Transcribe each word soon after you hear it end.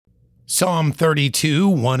Psalm 32,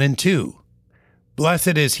 1 and 2.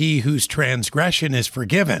 Blessed is he whose transgression is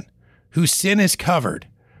forgiven, whose sin is covered.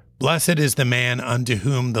 Blessed is the man unto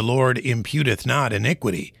whom the Lord imputeth not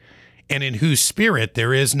iniquity, and in whose spirit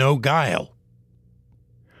there is no guile.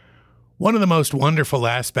 One of the most wonderful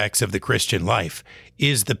aspects of the Christian life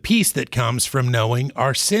is the peace that comes from knowing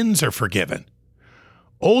our sins are forgiven.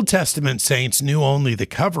 Old Testament saints knew only the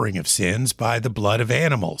covering of sins by the blood of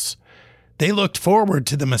animals. They looked forward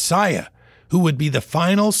to the Messiah, who would be the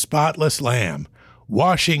final spotless lamb,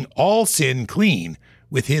 washing all sin clean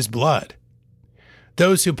with his blood.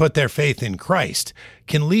 Those who put their faith in Christ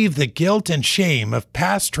can leave the guilt and shame of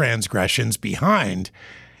past transgressions behind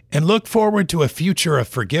and look forward to a future of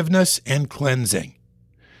forgiveness and cleansing.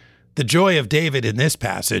 The joy of David in this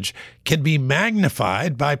passage can be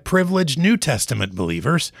magnified by privileged New Testament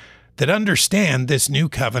believers that understand this new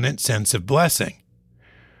covenant sense of blessing.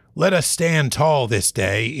 Let us stand tall this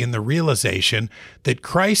day in the realization that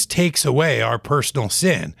Christ takes away our personal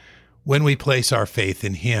sin when we place our faith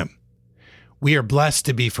in Him. We are blessed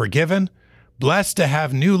to be forgiven, blessed to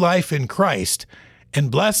have new life in Christ,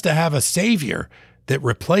 and blessed to have a Savior that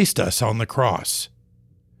replaced us on the cross.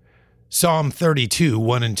 Psalm 32,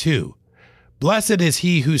 1 and 2. Blessed is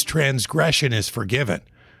he whose transgression is forgiven,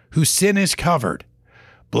 whose sin is covered.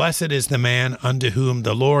 Blessed is the man unto whom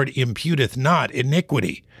the Lord imputeth not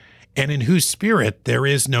iniquity, and in whose spirit there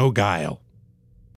is no guile.